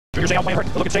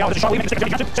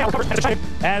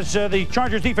As the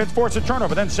Chargers defense forces a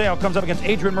turnover, then Sayal comes up against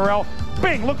Adrian Morrell.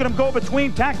 Bing, look at him go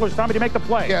between tacklers, Tommy, to make the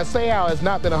play. Yeah, Sayal has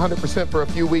not been 100% for a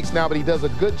few weeks now, but he does a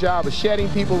good job of shedding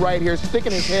people right here,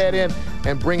 sticking his head in,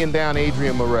 and bringing down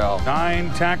Adrian Morrell.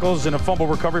 9 tackles and a fumble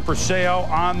recovery for Sayal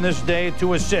on this day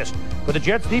to assist. But the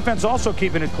Jets defense also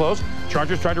keeping it close.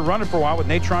 Chargers tried to run it for a while with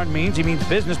Natron Means. He means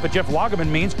business, but Jeff Lageman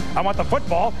means I want the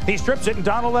football. He strips it, and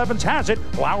Donald Evans has it.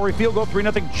 Lowry field goal,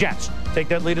 3-0 Jets. Take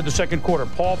that lead in the second quarter.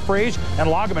 Paul Fraze and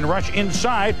Lageman rush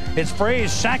inside. It's Fraze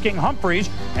sacking Humphries,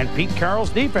 and Pete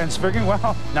Carroll's defense figuring,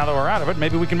 well, now that we're out of it,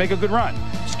 maybe we can make a good run.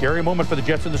 Scary moment for the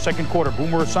Jets in the second quarter.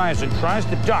 Boomer Esiason tries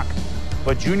to duck,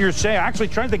 but Junior Seau actually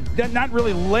tries to not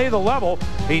really lay the level.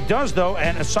 He does, though,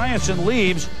 and Esiason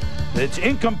leaves. It's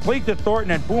incomplete to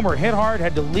Thornton, and Boomer hit hard,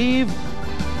 had to leave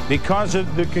because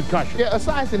of the concussion. Yeah,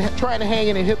 Esiason trying to hang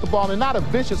in and hit the ball, and not a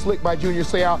vicious lick by Junior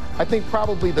Seau. I think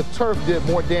probably the turf did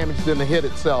more damage than the hit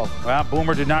itself. Well,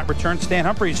 Boomer did not return. Stan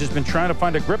Humphries has been trying to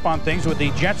find a grip on things with the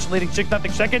Jets leading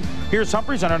 6-0 second. Here's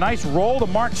Humphries on a nice roll to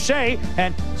Mark Say,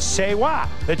 and Sewa.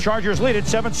 The Chargers lead at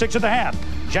 7-6 at the half.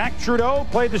 Jack Trudeau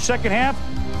played the second half.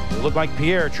 It looked like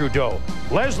Pierre Trudeau.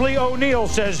 Leslie O'Neill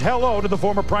says hello to the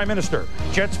former Prime Minister.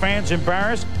 Jets fans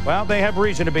embarrassed? Well, they have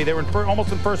reason to be. They were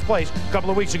almost in first place a couple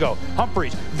of weeks ago.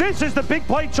 Humphries. This is the big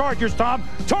play Chargers, Tom.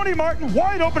 Tony Martin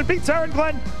wide open, beats Aaron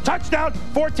Glenn. Touchdown,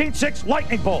 14-6,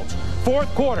 lightning bolts. Fourth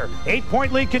quarter,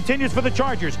 8-point lead continues for the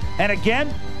Chargers. And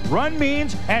again, run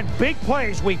means and big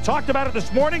plays. We talked about it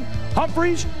this morning.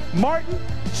 Humphries, Martin,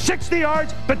 60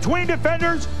 yards between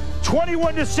defenders,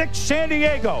 21-6 San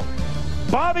Diego.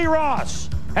 Bobby Ross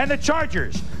and the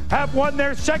Chargers have won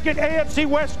their second AFC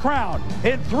West crown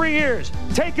in 3 years.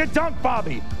 Take a dunk,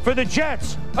 Bobby. For the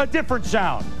Jets, a different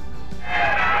sound.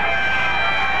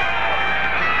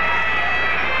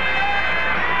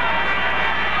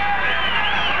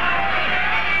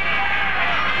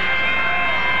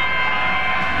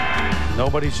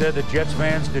 Nobody said that Jets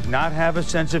fans did not have a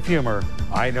sense of humor.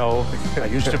 I know. I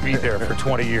used to be there for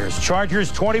 20 years.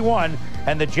 Chargers 21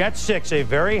 and the Jets 6. A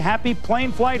very happy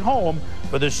plane flight home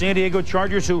for the San Diego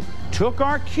Chargers, who took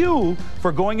our cue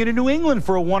for going into New England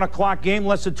for a 1 o'clock game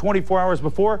less than 24 hours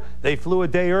before. They flew a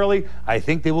day early. I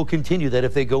think they will continue that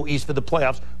if they go east for the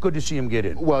playoffs. Good to see them get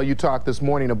in. Well, you talked this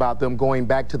morning about them going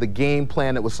back to the game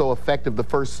plan that was so effective the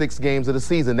first 6 games of the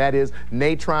season. That is,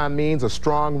 Natron Means, a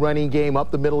strong running game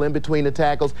up the middle in between the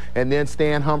tackles, and then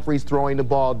Stan Humphries throwing the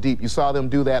ball deep. You saw them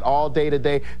do that all day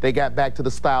today. They got back to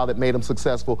the style that made them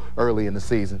successful early in the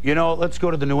season. You know, let's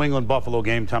go to the New England-Buffalo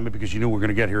game, Tommy, because you knew we were going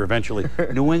to get here eventually.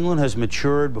 New England has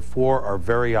matured before our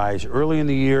very eyes. Early in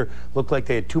the year, looked like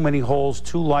they had too many holes,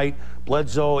 too light.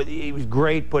 Bledsoe, he was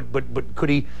great, but could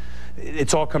he?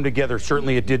 It's all come together.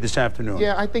 Certainly it did this afternoon.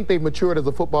 Yeah, I think they've matured as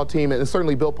a football team, and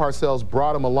certainly Bill Parcells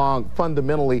brought them along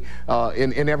fundamentally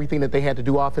in everything that they had to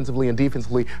do offensively and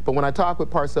defensively. But when I talked with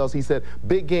Parcells, he said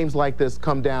big games like this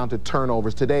come down to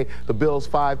turnovers. Today, the Bills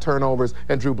 5 turnovers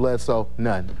and Drew Bledsoe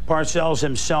none. Parcells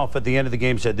himself at the end of the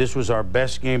game said this was our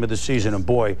best game of the season, and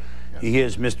boy, he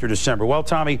is Mr. December. Well,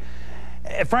 Tommy,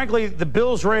 frankly, the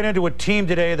Bills ran into a team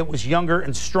today that was younger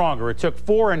and stronger. It took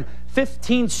 4 and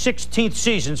 15/16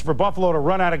 seasons for Buffalo to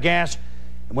run out of gas,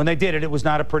 and when they did it, it was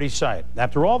not a pretty sight.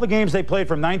 After all the games they played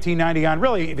from 1990 on,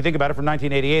 really, if you think about it, from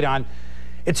 1988 on,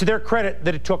 it's to their credit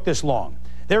that it took this long.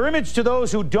 Their image to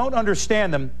those who don't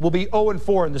understand them will be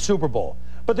 0-4 in the Super Bowl.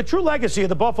 But the true legacy of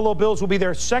the Buffalo Bills will be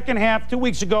their second half 2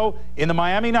 weeks ago in the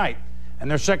Miami night,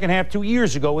 and their second half 2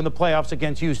 years ago in the playoffs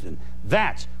against Houston.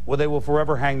 That's where they will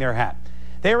forever hang their hat.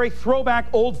 They are a throwback,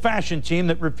 old-fashioned team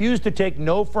that refused to take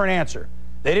no for an answer.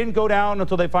 They didn't go down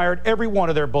until they fired every one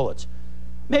of their bullets.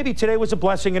 Maybe today was a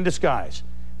blessing in disguise.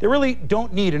 They really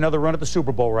don't need another run at the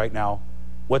Super Bowl right now.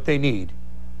 What they need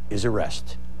is a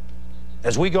rest.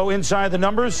 As we go inside the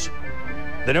numbers,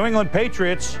 the New England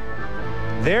Patriots,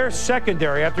 their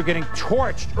secondary, after getting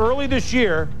torched early this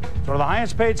year, it's one of the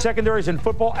highest paid secondaries in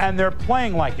football, and they're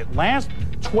playing like it. Last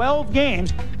 12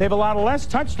 games, they've allowed less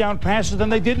touchdown passes than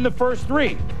they did in the first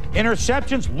 3.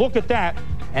 Interceptions, look at that,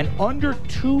 and under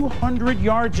 200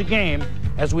 yards a game,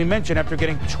 as we mentioned, after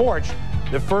getting torched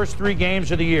the first 3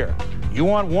 games of the year. You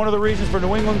want one of the reasons for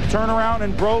New England turnaround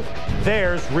and growth?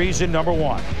 There's reason number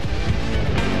 1.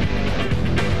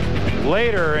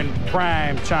 Later in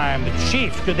prime time, the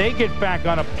Chiefs, could they get back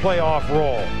on a playoff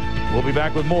roll? We'll be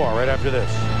back with more right after this.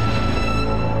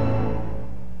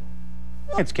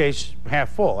 It's case half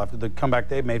full after the comeback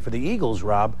they made for the Eagles,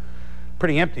 Rob.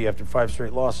 Pretty empty after 5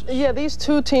 straight losses. Yeah, these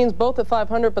 2 teams both at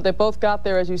 500, but they both got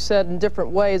there, as you said, in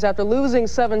different ways. After losing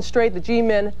 7 straight, the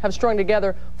G-men have strung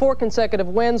together 4 consecutive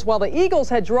wins, while the Eagles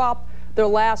had dropped their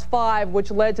last 5, which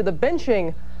led to the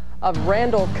benching of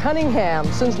Randall Cunningham.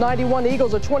 Since '91, the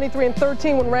Eagles are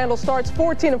 23-13 when Randall starts,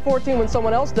 14-14 when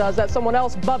someone else does. That someone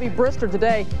else, Bubby Brister,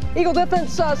 today. Eagle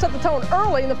defense set the tone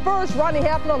early in the first. Rodney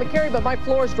Hampton on the carry, but Mike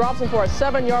Flores drops him for a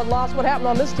 7-yard loss. What happened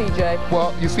on this, TJ?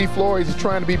 Well, you see Flores is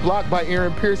trying to be blocked by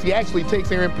Aaron Pierce. He actually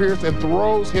takes Aaron Pierce and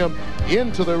throws him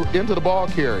into the ball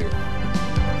carrier.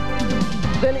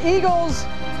 Then Eagles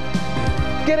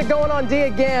get it going on D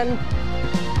again.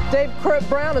 Dave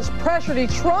Brown is pressured. He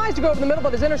tries to go over the middle,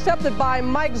 but is intercepted by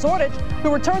Mike Zordich,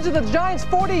 who returns to the Giants'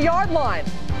 40-yard line.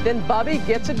 Then Bubby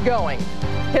gets it going.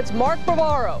 Hits Mark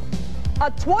Bavaro. A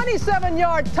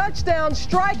 27-yard touchdown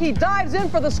strike. He dives in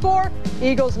for the score.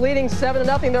 Eagles leading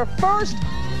 7-0. Their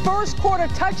first quarter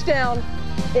touchdown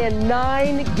in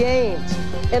 9 games.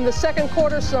 In the second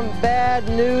quarter, some bad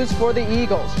news for the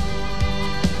Eagles.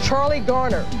 Charlie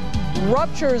Garner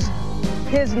ruptures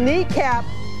his kneecap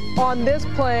on this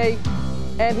play,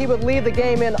 and he would leave the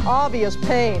game in obvious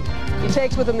pain. He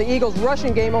takes with him the Eagles'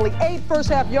 rushing game, only 8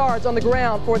 first-half yards on the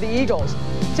ground for the Eagles.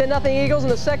 10-0 Eagles in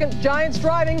the second, Giants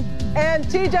driving, and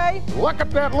TJ. Look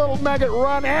at that little nugget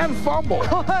run and fumble.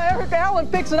 Eric Allen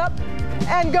picks it up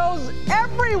and goes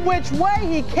every which way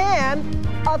he can.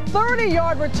 A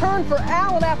 30-yard return for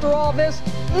Allen after all this.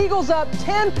 Eagles up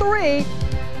 10-3.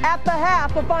 At the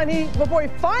half, before he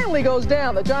finally goes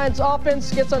down. The Giants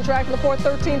offense gets on track in the fourth,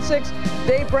 13-6.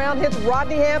 Dave Brown hits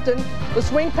Rodney Hampton, the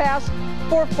swing pass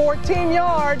for 14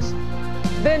 yards.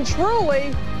 Then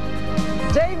truly,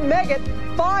 Dave Meggett,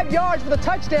 5 yards for the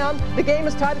touchdown. The game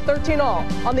is tied at 13-all.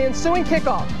 On the ensuing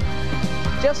kickoff,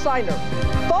 Jeff Seidner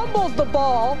fumbles the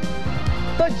ball.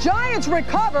 The Giants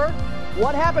recover.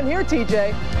 What happened here,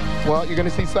 TJ? Well, you're going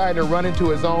to see Seidner run into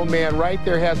his own man right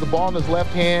there, has the ball in his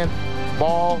left hand.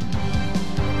 Ball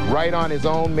right on his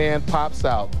own man, pops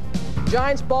out.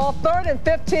 Giants ball, 3rd and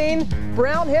 15.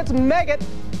 Brown hits Meggett,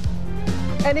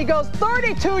 and he goes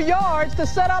 32 yards to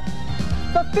set up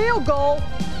the field goal,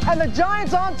 and the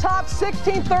Giants on top,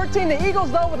 16-13. The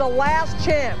Eagles, though, with a last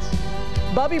chance.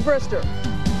 Bubby Brister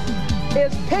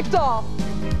is picked off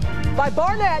by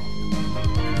Barnett.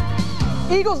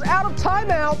 Eagles out of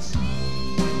timeouts.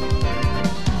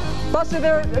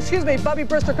 Bubby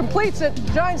Brister completes it.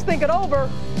 Giants think it over.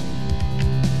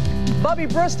 Bubby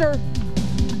Brister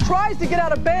tries to get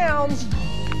out of bounds.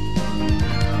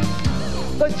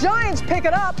 The Giants pick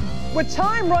it up with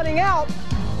time running out.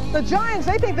 The Giants,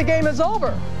 they think the game is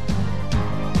over.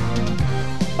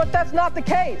 But that's not the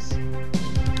case.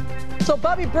 So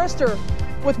Bubby Brister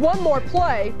with one more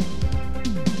play.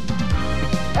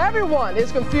 Everyone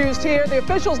is confused here. The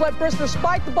officials let Brister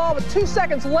spike the ball with 2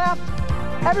 seconds left.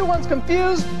 Everyone's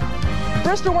confused.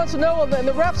 Brister wants to know, and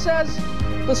the ref says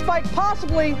the spike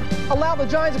possibly allowed the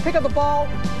Giants to pick up the ball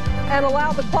and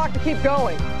allow the clock to keep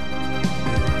going.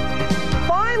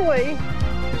 Finally,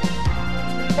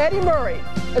 Eddie Murray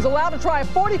is allowed to try a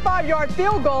 45-yard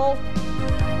field goal,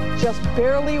 just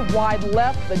barely wide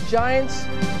left. The Giants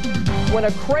win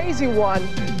a crazy one,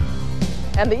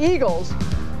 and the Eagles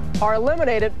are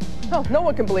eliminated. Oh, no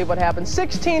one can believe what happened.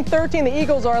 16-13, the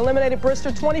Eagles are eliminated.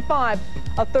 Brister 25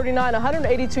 of 39,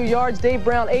 182 yards. Dave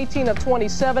Brown 18 of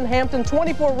 27. Hampton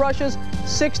 24 rushes,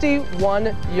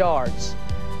 61 yards.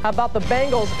 How about the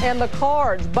Bengals and the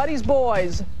Cards? Buddy's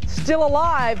boys still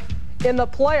alive in the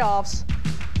playoffs.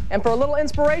 And for a little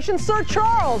inspiration, Sir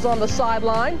Charles on the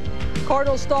sideline.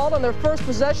 Cardinals stalled on their first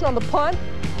possession on the punt.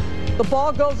 The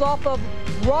ball goes off of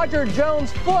Roger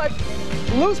Jones' foot.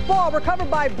 Loose ball recovered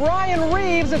by Brian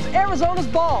Reeves. It's Arizona's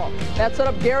ball. That set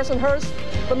up Garrison Hurst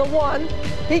from the 1.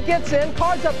 He gets in.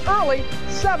 Cards up early,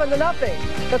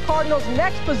 7-0. The Cardinals'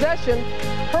 next possession,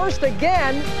 Hurst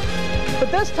again, but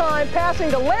this time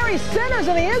passing to Larry Centers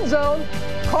in the end zone.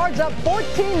 Cards up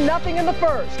 14-0 in the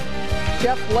first.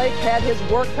 Jeff Blake had his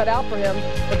work cut out for him.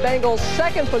 The Bengals'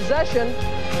 second possession.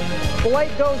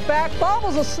 Blake goes back,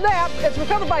 bobbles a snap. It's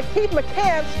recovered by Keith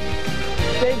McCants.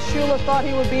 Dave Shula thought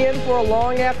he would be in for a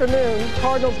long afternoon.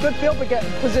 Cardinals good field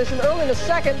position early in the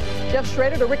second. Jeff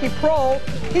Schrader to Ricky Prohl.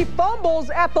 He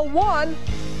fumbles at the 1.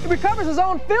 He recovers his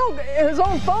own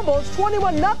fumble. It's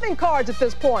 21-0 Cards at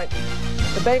this point.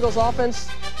 The Bengals offense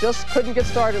just couldn't get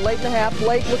started late in the half.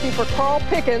 Blake looking for Carl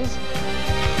Pickens.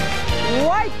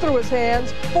 Right through his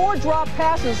hands. 4 drop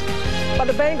passes by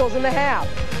the Bengals in the half.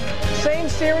 Same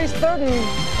series, third and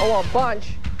a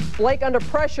bunch. Blake under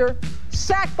pressure.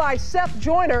 Sacked by Seth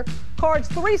Joyner. Cards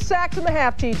 3 sacks in the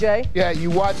half, TJ. Yeah, you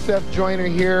watch Seth Joyner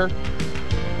here.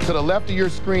 To the left of your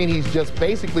screen, he's just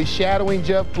basically shadowing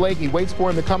Jeff Blake. He waits for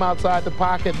him to come outside the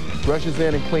pocket, rushes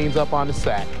in and cleans up on the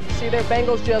sack. See there,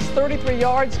 Bengals just 33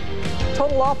 yards.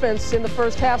 Total offense in the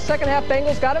first half. Second half,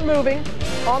 Bengals got it moving.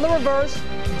 On the reverse,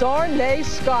 Darnay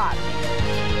Scott.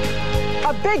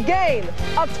 A big gain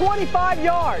of 25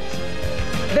 yards.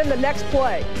 Then the next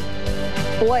play,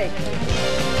 Blake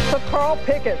to Carl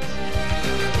Pickens.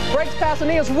 Breaks past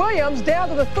Aeneas Williams down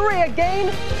to the 3, a gain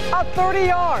of 30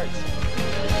 yards.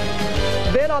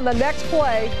 Then on the next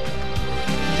play,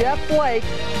 Jeff Blake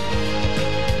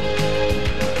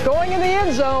going in the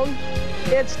end zone.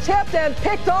 It's tipped and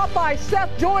picked off by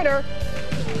Seth Joyner.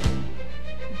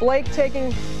 Blake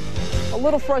taking a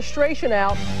little frustration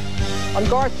out on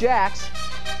Garth Jacks.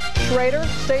 Schrader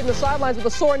stayed in the sidelines with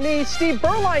a sore knee. Steve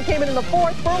Berman came in the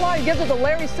 4th. Berman gives it to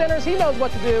Larry Centers. He knows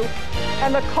what to do.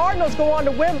 And the Cardinals go on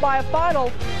to win by a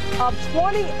final of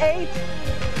 28-7.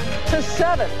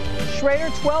 Schrader,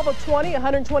 12 of 20,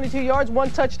 122 yards,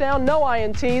 1 touchdown, no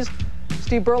INTs.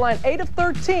 Steve Berman, 8 of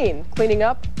 13, cleaning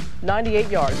up 98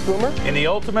 yards. Boomer? In the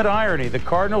ultimate irony, the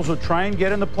Cardinals will try and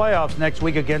get in the playoffs next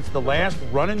week against the last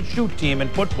run-and-shoot team in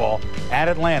football at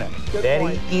Atlanta.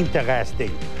 Very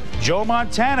interesting. Joe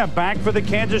Montana back for the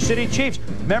Kansas City Chiefs.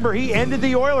 Remember, he ended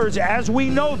the Oilers as we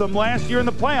know them last year in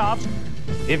the playoffs.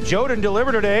 If Joe didn't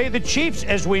deliver today, the Chiefs,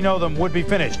 as we know them, would be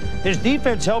finished. His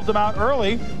defense helped him out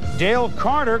early. Dale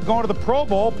Carter going to the Pro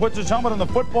Bowl, puts his helmet on the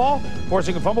football,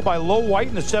 forcing a fumble by Low White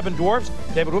and the 7 Dwarfs.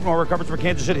 David Whitmore recovers for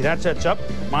Kansas City. That sets up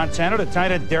Montana to tight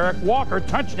end Derek Walker.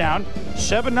 Touchdown,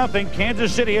 7-0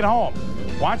 Kansas City at home.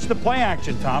 Watch the play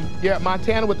action, Tom. Yeah,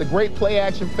 Montana with the great play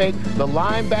action fake. The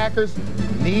linebackers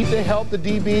need to help the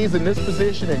DBs in this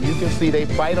position, and you can see they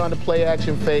fight on the play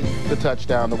action fake, the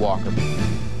touchdown to Walker.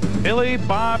 Billy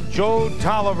Bob Joe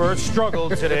Tolliver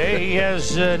struggled today. He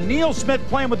has Neil Smith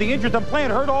playing with the injured thumb,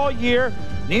 playing hurt all year.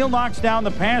 Neil knocks down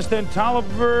the pass, then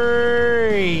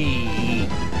Tolliver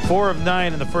 4 of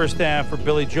 9 in the first half for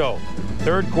Billy Joe.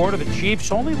 Third quarter, the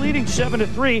Chiefs only leading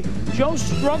 7-3. Joe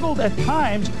struggled at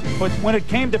times, but when it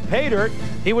came to pay dirt,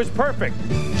 he was perfect.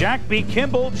 Jack B.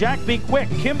 Kimball, Jack B. Quick,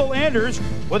 Kimball Anders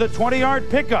with a 20-yard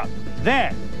pickup.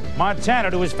 Then Montana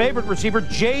to his favorite receiver,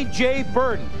 J.J.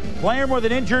 Burton. Playing with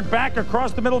an injured back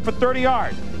across the middle for 30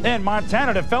 yards. Then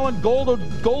Montana to felon Golden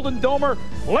Domer,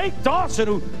 Lake Dawson,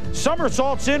 who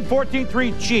somersaults in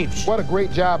 14-3 Chiefs. What a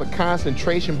great job of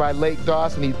concentration by Lake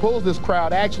Dawson. He pulls this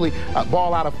crowd, actually a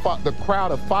ball out of the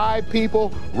crowd of 5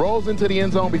 people, rolls into the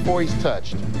end zone before he's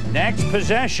touched. Next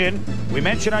possession, we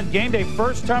mentioned on game day,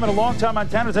 first time in a long time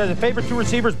Montana has a favorite 2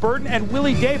 receivers, Burton and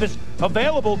Willie Davis,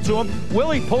 available to him.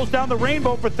 Willie pulls down the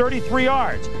rainbow for 33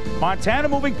 yards. Montana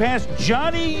moving past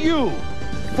Johnny Yu,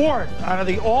 4th out of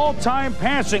the all-time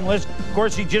passing list. Of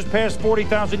course, he just passed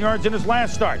 40,000 yards in his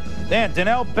last start. Then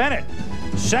Donnell Bennett,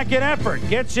 second effort,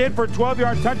 gets in for a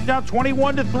 12-yard touchdown,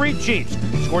 21-3 Chiefs.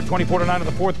 Scored 24-9 in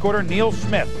the fourth quarter. Neil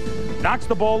Smith knocks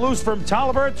the ball loose from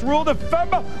Tolliver. It's ruled a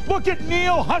fumble. Look at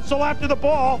Neil hustle after the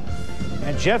ball.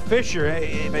 And Jeff Fisher,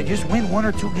 if I just win 1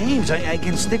 or 2 games, I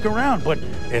can stick around, but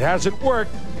it hasn't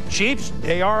worked. Chiefs,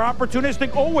 they are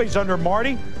opportunistic always under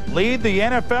Marty. Lead the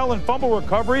NFL in fumble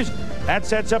recoveries. That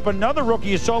sets up another rookie.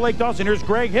 You saw Lake Dawson. Here's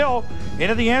Greg Hill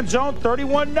into the end zone,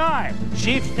 31-9.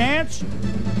 Chiefs dance.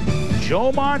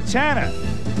 Joe Montana.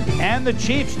 And the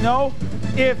Chiefs know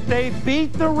if they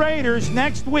beat the Raiders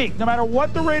next week, no matter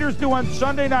what the Raiders do on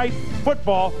Sunday Night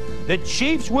Football, the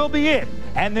Chiefs will be in.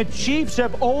 And the Chiefs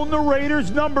have owned the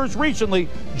Raiders' numbers recently.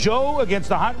 Joe against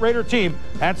the hot Raider team.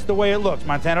 That's the way it looks.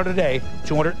 Montana today,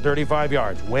 235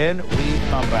 yards. When we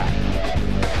come back,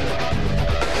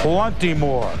 plenty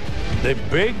more. The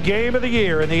big game of the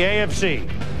year in the AFC.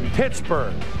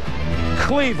 Pittsburgh,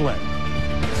 Cleveland,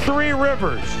 3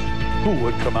 Rivers. Who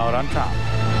would come out on top?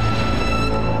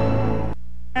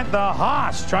 And the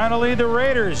Haas trying to lead the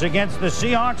Raiders against the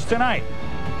Seahawks tonight.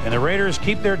 And the Raiders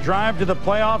keep their drive to the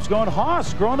playoffs going.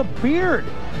 Haas growing a beard.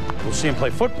 We'll see him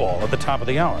play football at the top of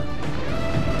the hour.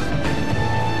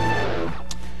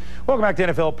 Welcome back to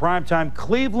NFL Primetime.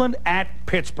 Cleveland at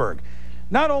Pittsburgh.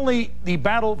 Not only the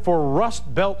battle for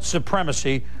Rust Belt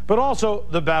supremacy, but also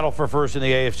the battle for first in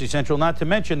the AFC Central, not to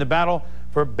mention the battle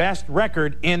for best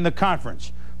record in the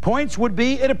conference. Points would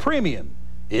be at a premium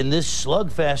in this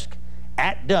slugfest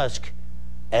at dusk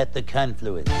at the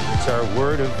confluence. It's our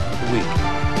word of the week.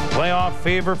 Playoff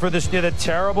fever for the Steelers. The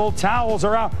terrible towels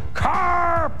are out.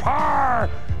 Par.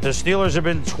 The Steelers have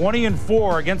been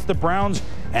 20-4 against the Browns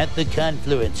at the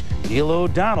confluence. Neil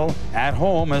O'Donnell at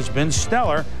home has been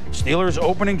stellar. Steelers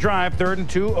opening drive, 3rd and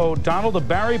 2. O'Donnell to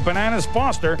Barry Bananas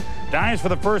Foster. Dives for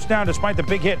the first down despite the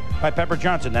big hit by Pepper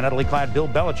Johnson. Then heavily clad Bill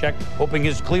Belichick, hoping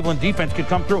his Cleveland defense could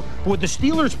come through. But with the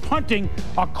Steelers punting,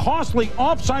 a costly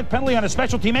offside penalty on a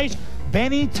special team ace,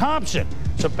 Benny Thompson.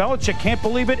 So Belichick can't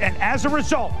believe it, and as a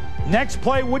result, next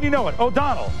play, wouldn't you know it,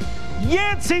 O'Donnell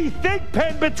Yancey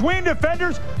Thigpen between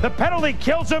defenders. The penalty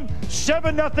kills him.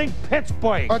 7-0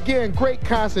 Pittsburgh. Again, great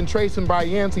concentration by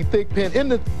Yancey Thigpen in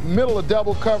the middle of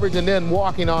double coverage and then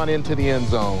walking on into the end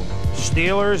zone.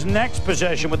 Steelers next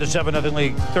possession with the 7-0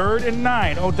 lead. 3rd and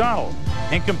 9. O'Donnell.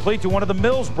 Incomplete to one of the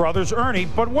Mills brothers, Ernie.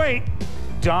 But wait,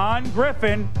 Don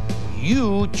Griffin,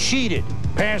 you cheated.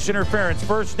 Pass interference,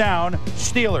 1st down,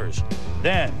 Steelers.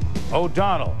 Then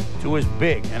O'Donnell to his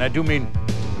big, and I do mean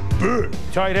big,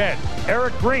 tight end,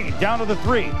 Eric Green down to the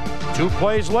 3. 2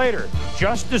 plays later,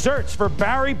 just desserts for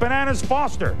Barry Bananas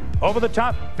Foster. Over the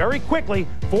top very quickly,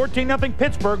 14-0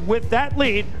 Pittsburgh with that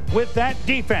lead, with that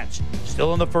defense.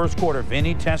 Still in the first quarter,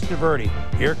 Vinny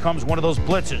Testaverde. Here comes one of those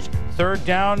blitzes. 3rd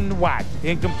down, whack,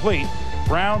 incomplete.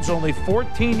 Browns only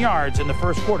 14 yards in the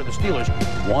first quarter. The Steelers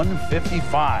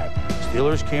 155.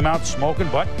 Steelers came out smoking,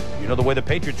 but you know the way the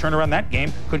Patriots turned around that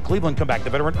game. Could Cleveland come back? The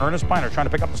veteran Ernest Biner trying to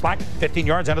pick up the slack. 15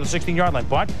 yards out of the 16-yard line.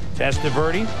 But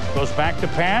Testaverde goes back to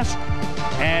pass,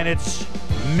 and it's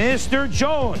Mr.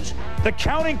 Jones. The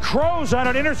Counting Crows on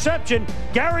an interception.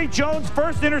 Gary Jones'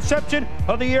 first interception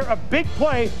of the year. A big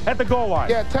play at the goal line.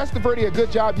 Yeah, Testaverde, a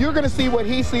good job. You're going to see what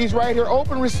he sees right here.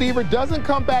 Open receiver, doesn't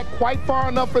come back quite far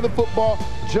enough for the football.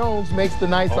 Jones makes the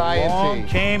nice INT. Along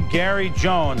came Gary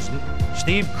Jones.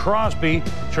 Steve Crosby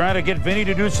trying to get Vinny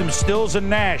to do some Stills and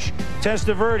Nash.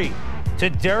 Testaverde to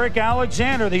Derek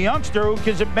Alexander, the youngster who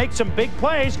can make some big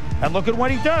plays. And look at what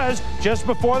he does just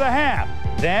before the half.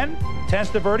 Then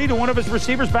Testaverde to one of his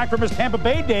receivers back from his Tampa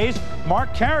Bay days,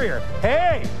 Mark Carrier.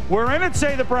 Hey, we're in it,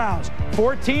 say the Browns.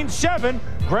 14-7.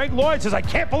 Greg Lloyd says, I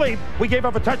can't believe we gave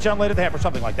up a touchdown late at the half or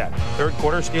something like that. 3rd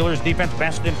quarter, Steelers defense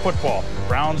best in football.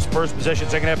 Browns first possession,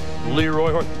 2nd half,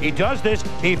 Leroy Hoard. He does this,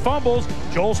 he fumbles,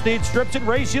 Joel Steed strips it,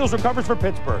 Ray Seals recovers for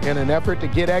Pittsburgh. In an effort to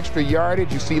get extra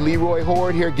yardage, you see Leroy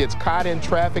Hoard here gets caught in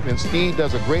traffic, and Steed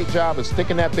does a great job of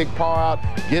sticking that big paw out,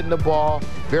 getting the ball.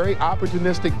 Very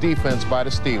opportunistic defense by the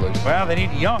Steelers. Well, they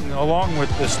need Young along with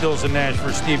the Stills and Nash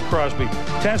for Steve Crosby.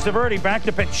 Testaverde back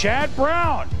to Pitt. Chad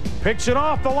Brown picks it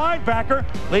off the linebacker,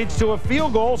 leads to a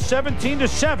field goal,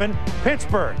 17-7,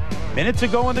 Pittsburgh. Minutes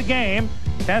ago in the game,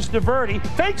 Testaverde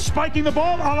fake spiking the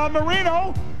ball a la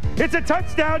Marino. It's a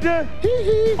touchdown to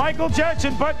Michael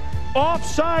Jackson, but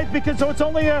offside because it's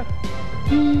only a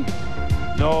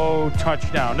no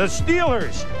touchdown. The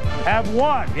Steelers have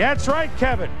won. That's right,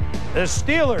 Kevin. The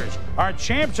Steelers are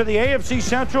champs of the AFC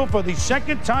Central for the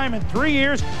 2nd time in 3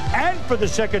 years, and for the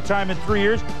 2nd time in 3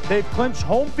 years, they've clinched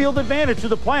home field advantage to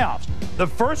the playoffs. The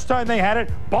first time they had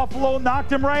it, Buffalo knocked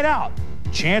them right out.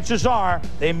 Chances are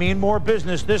they mean more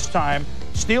business this time.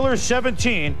 Steelers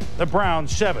 17, the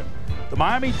Browns 7. The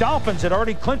Miami Dolphins had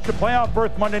already clinched a playoff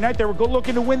berth Monday night. They were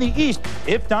looking to win the East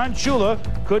if Don Shula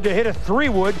could hit a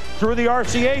 3-wood through the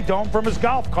RCA Dome from his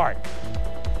golf cart.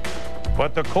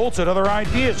 But the Colts had other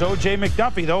ideas. O.J.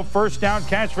 McDuffie, though, 1st down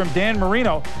catch from Dan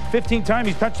Marino. 15 times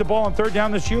he's touched the ball on 3rd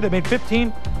down this year. They made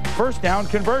 15 1st down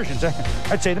conversions.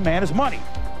 I'd say the man is money.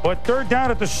 But 3rd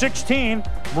down at the 16,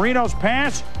 Marino's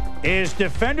pass is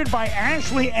defended by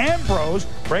Ashley Ambrose,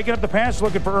 breaking up the pass,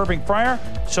 looking for Irving Fryer.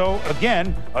 So,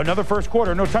 again, another first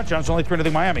quarter, no touchdowns, only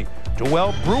 3-0 Miami.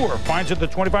 Joel Brewer finds it at the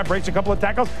 25, breaks a couple of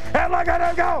tackles, and look at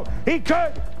him go! He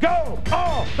could go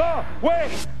all the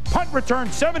way! Punt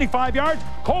return, 75 yards.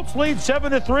 Colts lead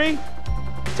 7-3.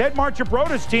 Ted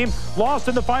Marchibroda's team lost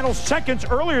in the final seconds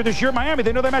earlier this year. Miami,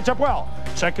 they know they match up well.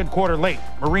 2nd quarter late,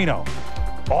 Marino.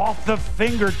 Off the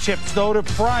fingertips, though, to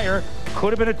Fryer.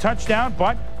 Could have been a touchdown,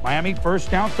 but Miami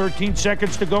 1st down, 13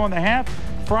 seconds to go in the half.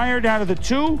 Fryer down to the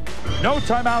 2. No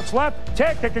timeouts left.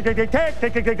 Tick, tick, tick, tick, tick, tick,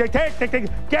 tick, tick, tick, tick, tick, tick.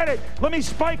 Get it. Let me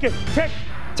spike it. Tick,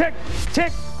 tick,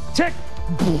 tick, tick.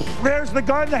 There's the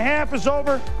gun. The half is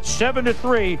over.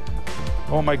 7-3.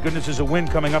 Oh, my goodness, there's a win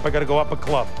coming up. I got to go up a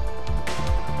club.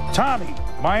 Tommy,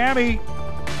 Miami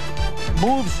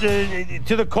moves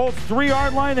to the Colts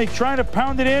 3-yard line. They try to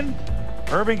pound it in.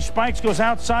 Irving spikes, goes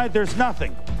outside. There's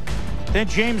nothing. Then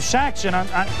James Saxon on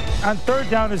 3rd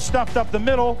down is stuffed up the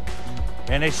middle,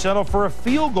 and they settle for a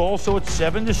field goal, so it's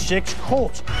 7-6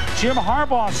 Colts. Jim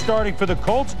Harbaugh starting for the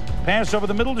Colts. Pass over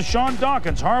the middle to Sean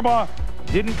Dawkins. Harbaugh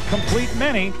didn't complete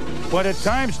many, but at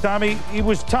times, Tommy, he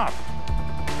was tough.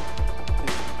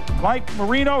 Like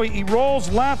Marino, he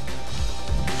rolls left,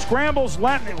 scrambles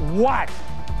left. What?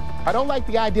 I don't like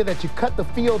the idea that you cut the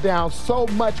field down so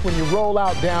much when you roll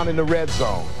out down in the red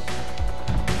zone.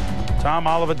 Tom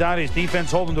Olivedotti's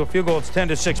defense holding to a field goal. It's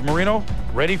 10-6. Marino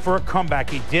ready for a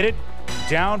comeback. He did it.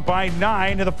 Down by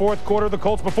 9 in the 4th quarter of the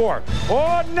Colts before.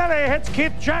 Oh, Nelly hits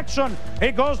Keith Jackson.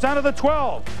 It goes down to the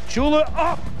 12. Shula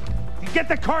up. Get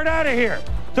the cart out of here.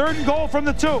 3rd and goal from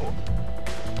the 2.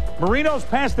 Marino's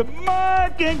passed to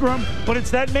Mark Ingram, but it's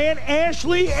that man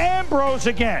Ashley Ambrose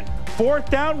again. 4th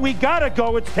down, we gotta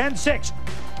go. It's 10-6.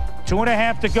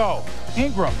 2.5 to go.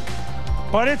 Ingram.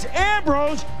 But it's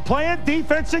Ambrose playing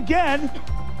defense again.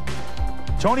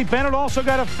 Tony Bennett also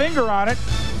got a finger on it.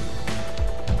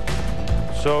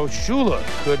 So Shula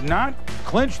could not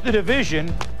clinch the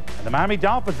division. And the Miami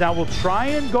Dolphins now will try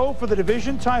and go for the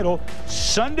division title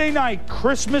Sunday night,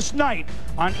 Christmas night,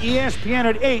 on ESPN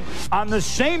at 8, on the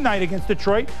same night against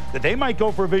Detroit that they might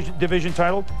go for a division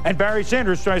title, and Barry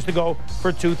Sanders tries to go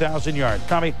for 2,000 yards.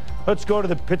 Tommy, let's go to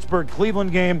the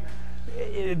Pittsburgh-Cleveland game.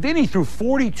 Vinny threw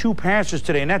 42 passes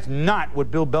today, and that's not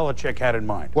what Bill Belichick had in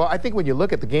mind. Well, I think when you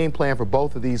look at the game plan for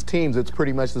both of these teams, it's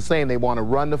pretty much the same. They want to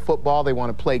run the football. They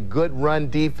want to play good run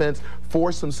defense,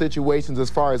 force some situations as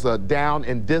far as down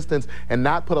and distance, and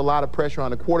not put a lot of pressure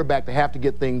on the quarterback to have to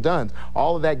get things done.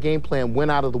 All of that game plan went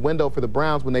out of the window for the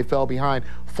Browns when they fell behind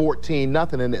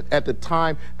 14-0. And at the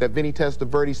time that Vinny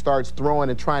Testaverde starts throwing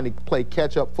and trying to play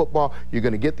catch-up football, you're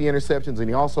going to get the interceptions, and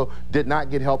he also did not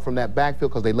get help from that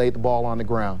backfield because they laid the ball on the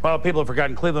ground. Well, people have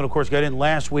forgotten Cleveland, of course, got in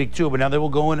last week, too, but now they will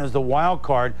go in as the wild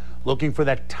card looking for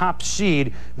that top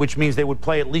seed, which means they would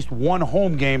play at least one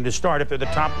home game to start if they're the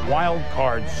top wild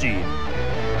card seed.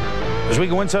 As we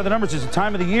go inside the numbers, it's a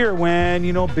time of the year when,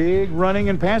 you know, big running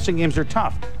and passing games are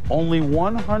tough. Only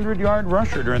 100-yard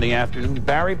rusher during the afternoon.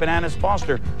 Barry Bananas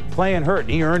Foster playing hurt, and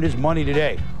he earned his money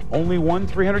today. Only one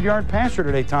 300-yard passer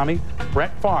today, Tommy.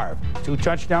 Brett Favre, 2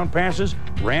 touchdown passes,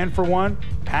 ran for 1,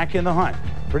 pack in the hunt.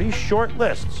 Pretty short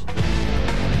lists.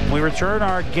 We return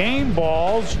our game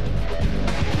balls.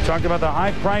 Talked about the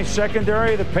high-priced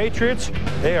secondary, the Patriots.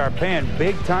 They are paying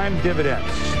big-time dividends.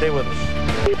 Stay with us.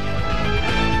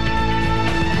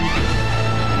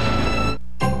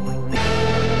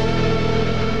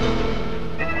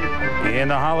 In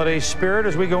the holiday spirit,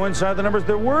 as we go inside the numbers,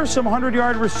 there were some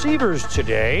 100-yard receivers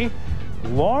today.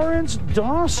 Lawrence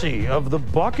Dawsey of the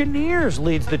Buccaneers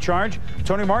leads the charge.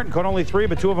 Tony Martin caught only 3,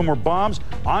 but 2 of them were bombs.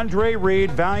 Andre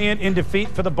Reed, valiant in defeat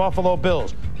for the Buffalo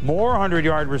Bills. More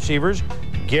 100-yard receivers.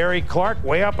 Gary Clark,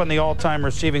 way up on the all-time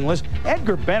receiving list.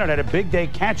 Edgar Bennett had a big day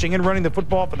catching and running the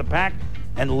football for the Pack.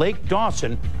 And Lake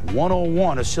Dawson,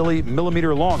 101, a silly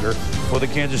millimeter longer for the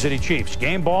Kansas City Chiefs.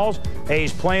 Game balls,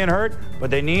 Hayes playing hurt, but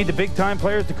they need the big-time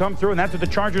players to come through, and that's what the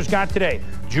Chargers got today.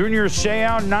 Junior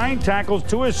Seau, 9 tackles,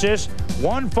 2 assists,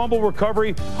 1 fumble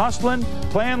recovery, hustling,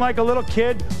 playing like a little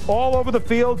kid, all over the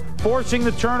field, forcing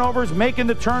the turnovers, making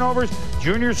the turnovers.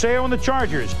 Junior Seau and the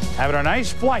Chargers having a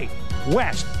nice flight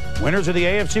west. Winners of the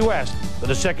AFC West for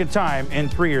the 2nd time in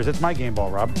 3 years. That's my game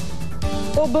ball, Rob.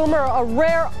 Well, Boomer, a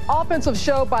rare offensive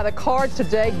show by the Cards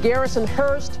today. Garrison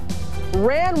Hurst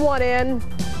ran one in,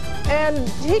 and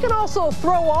he can also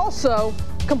throw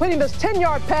completing this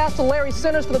 10-yard pass to Larry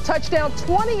Sanders for the touchdown.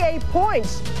 28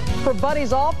 points for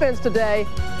Buddy's offense today.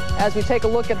 As we take a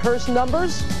look at Hurst's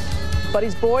numbers,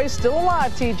 Buddy's boys still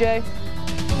alive, TJ.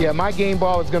 Yeah, my game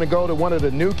ball is going to go to one of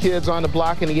the new kids on the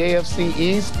block in the AFC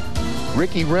East,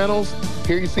 Ricky Reynolds.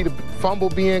 Here you see the fumble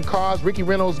being caused. Ricky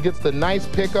Reynolds gets the nice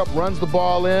pickup, runs the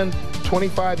ball in,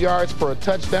 25 yards for a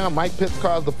touchdown. Mike Pitts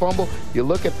caused the fumble. You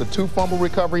look at the 2 fumble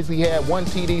recoveries he had, 1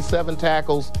 TD, 7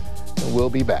 tackles, and we'll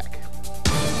be back.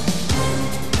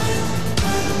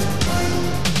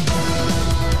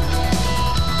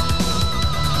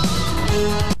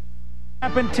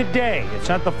 Happened today. It's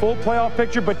not the full playoff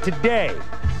picture, but today,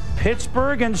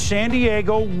 Pittsburgh and San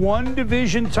Diego won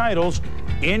division titles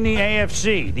in the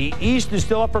AFC. The East is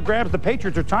still up for grabs. The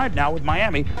Patriots are tied now with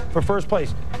Miami for first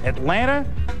place. Atlanta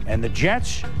and the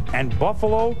Jets and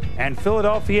Buffalo and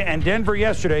Philadelphia and Denver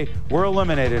yesterday were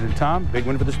eliminated. And Tom, big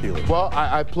win for the Steelers. Well,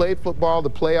 I played football,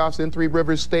 the playoffs in Three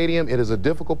Rivers Stadium. It is a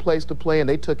difficult place to play, and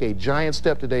they took a giant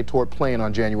step today toward playing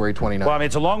on January 29th. Well, I mean,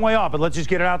 it's a long way off, but let's just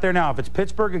get it out there now. If it's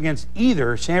Pittsburgh against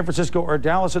either San Francisco or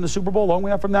Dallas in the Super Bowl, long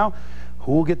way off from now,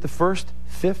 who will get the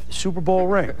 5th Super Bowl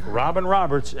ring? Robin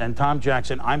Roberts and Tom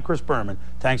Jackson. I'm Chris Berman.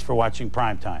 Thanks for watching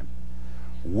Primetime.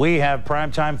 We have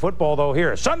primetime football, though,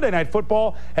 here. Sunday night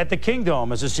football at the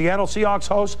Kingdome as the Seattle Seahawks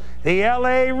host the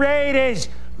LA Raiders.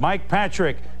 Mike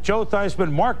Patrick, Joe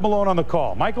Theismann, Mark Malone on the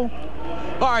call. Michael?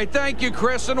 All right, thank you,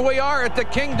 Chris. And we are at the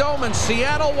Kingdome in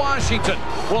Seattle, Washington.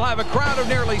 We'll have a crowd of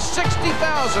nearly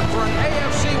 60,000 for an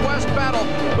AFC West battle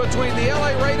between the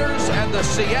LA Raiders and the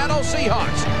Seattle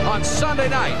Seahawks on Sunday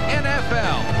night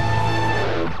NFL.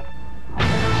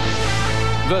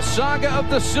 The saga of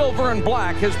the Silver and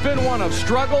Black has been one of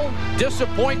struggle,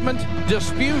 disappointment,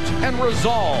 dispute, and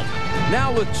resolve.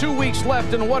 Now with 2 weeks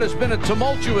left in what has been a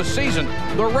tumultuous season,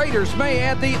 the Raiders may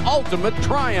add the ultimate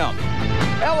triumph.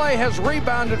 LA has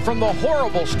rebounded from the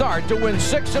horrible start to win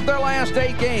 6 of their last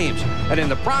 8 games, and in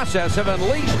the process have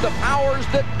unleashed the powers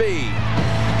that be.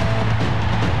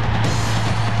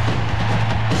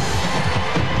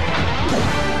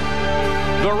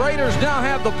 The Raiders now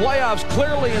have the playoffs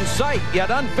clearly in sight, yet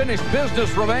unfinished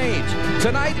business remains.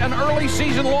 Tonight, an early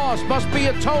season loss must be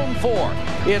atoned for.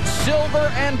 It's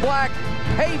silver and black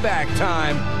payback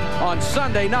time on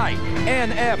Sunday Night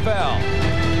NFL.